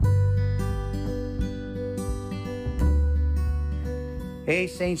Hey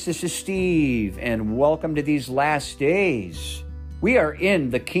Saints, this is Steve, and welcome to these last days. We are in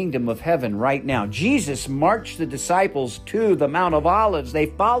the kingdom of heaven right now. Jesus marched the disciples to the Mount of Olives. They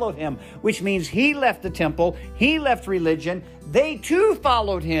followed him, which means he left the temple, he left religion. They too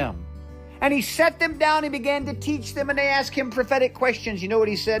followed him. And he set them down and began to teach them, and they asked him prophetic questions. You know what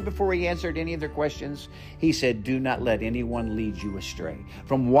he said before he answered any of their questions? He said, "Do not let anyone lead you astray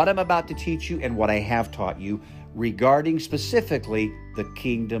from what I'm about to teach you and what I have taught you regarding specifically the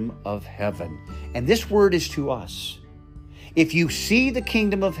kingdom of heaven." And this word is to us. If you see the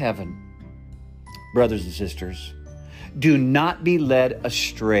kingdom of heaven, brothers and sisters, do not be led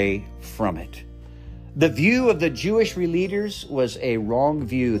astray from it. The view of the Jewish leaders was a wrong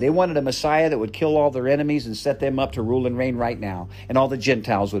view. They wanted a Messiah that would kill all their enemies and set them up to rule and reign right now, and all the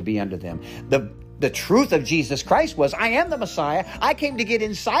Gentiles would be under them. The truth of Jesus Christ was, I am the Messiah. I came to get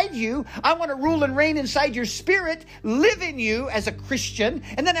inside you. I want to rule and reign inside your spirit, live in you as a Christian,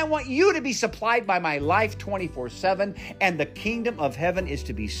 and then I want you to be supplied by my life 24/7, and the kingdom of heaven is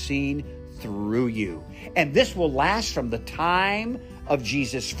to be seen through you. And this will last from the time of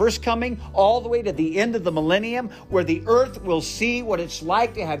Jesus' first coming all the way to the end of the millennium, where the earth will see what it's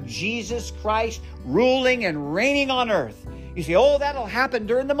like to have Jesus Christ ruling and reigning on earth. You say, oh, that'll happen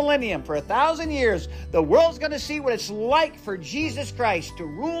during the millennium. For 1,000 years, the world's going to see what it's like for Jesus Christ to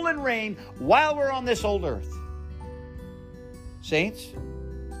rule and reign while we're on this old earth. Saints,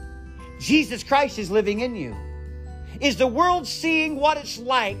 Jesus Christ is living in you. Is the world seeing what it's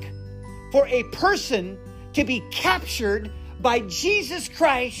like for a person to be captured by Jesus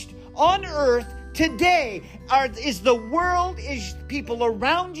Christ on earth today? Is people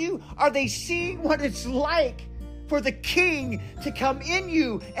around you, are they seeing what it's like for the King to come in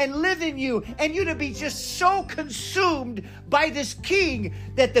you and live in you, and you to be just so consumed by this King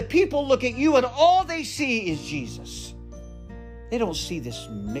that the people look at you and all they see is Jesus? They don't see this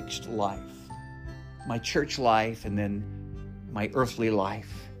mixed life, my church life and then my earthly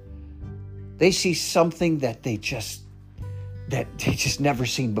life. They see something that they just never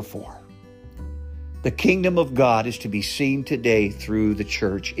seen before. The kingdom of God is to be seen today through the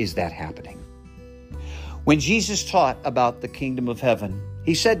church. Is that happening? When Jesus taught about the kingdom of heaven,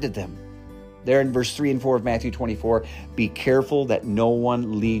 he said to them, there in verse 3 and 4 of Matthew 24, "Be careful that no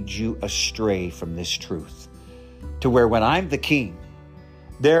one leads you astray from this truth." To where when I'm the king,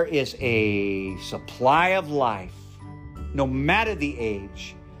 there is a supply of life, no matter the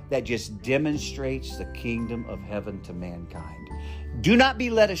age, that just demonstrates the kingdom of heaven to mankind. Do not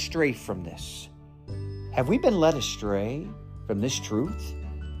be led astray from this. Have we been led astray from this truth?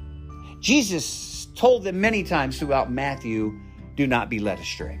 Jesus told them many times throughout Matthew, do not be led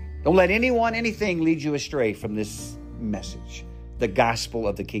astray. Don't let anyone, anything lead you astray from this message, the gospel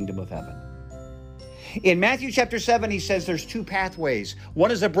of the kingdom of heaven. In Matthew chapter 7, he says there's two pathways.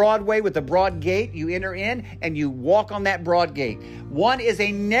 One is a broad way with a broad gate. You enter in and you walk on that broad gate. One is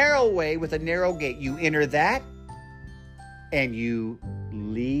a narrow way with a narrow gate. You enter that and you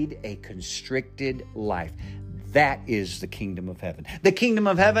lead a constricted life. That is the kingdom of heaven. The kingdom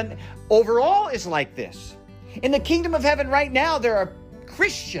of heaven overall is like this. In the kingdom of heaven right now, there are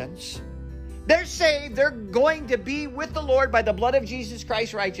Christians. They're saved. They're going to be with the Lord by the blood of Jesus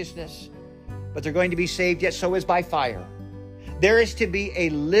Christ's righteousness. But they're going to be saved, yet so is by fire. There is to be a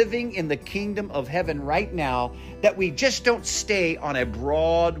living in the kingdom of heaven right now that we just don't stay on a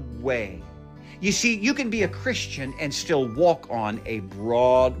broad way. You see, you can be a Christian and still walk on a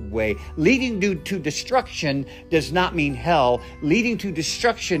broad way. Leading to destruction does not mean hell. Leading to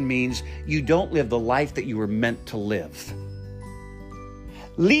destruction means you don't live the life that you were meant to live.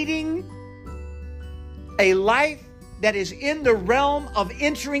 Leading a life that is in the realm of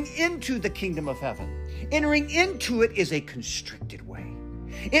entering into the kingdom of heaven. Entering into it is a constricted way.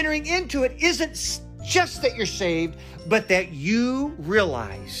 Entering into it isn't just that you're saved, but that you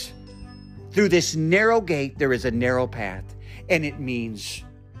realize through this narrow gate, there is a narrow path, and it means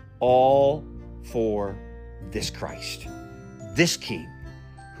all for this Christ, this King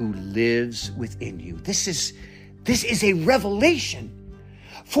who lives within you. This is a revelation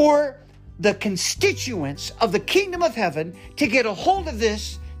for the constituents of the kingdom of heaven to get a hold of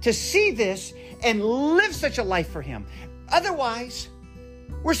this, to see this, and live such a life for him. Otherwise,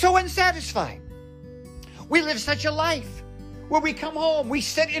 we're so unsatisfied. We live such a life where we come home, we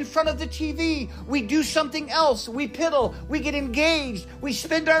sit in front of the TV, we do something else, we piddle, we get engaged, we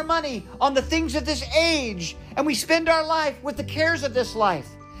spend our money on the things of this age, and we spend our life with the cares of this life.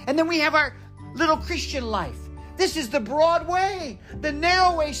 And then we have our little Christian life. This is the broad way. The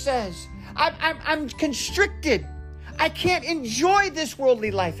narrow way says, I'm constricted. I can't enjoy this worldly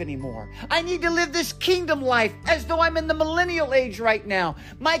life anymore. I need to live this kingdom life as though I'm in the millennial age right now.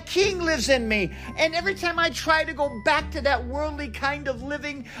 My King lives in me. And every time I try to go back to that worldly kind of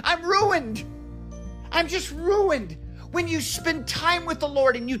living, I'm ruined. I'm just ruined. When you spend time with the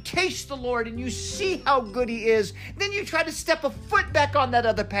Lord and you taste the Lord and you see how good He is, then you try to step a foot back on that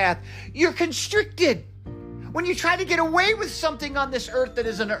other path. You're constricted. When you try to get away with something on this earth that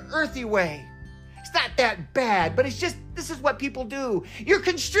is an earthy way, it's not that bad, but it's just, this is what people do. You're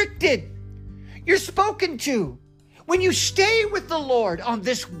constricted. You're spoken to. When you stay with the Lord on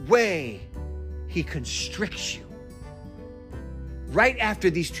this way, He constricts you. Right after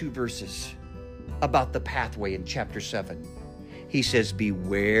these two verses about the pathway in chapter 7, He says,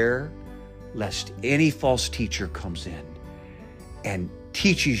 beware lest any false teacher comes in and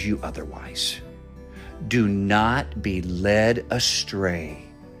teaches you otherwise. Do not be led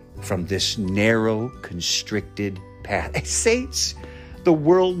astray from this narrow, constricted path. Saints, the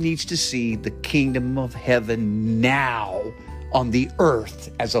world needs to see the kingdom of heaven now on the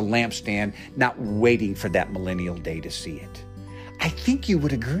earth as a lampstand, not waiting for that millennial day to see it. I think you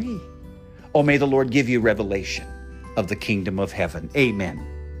would agree. Oh, may the Lord give you revelation of the kingdom of heaven. Amen.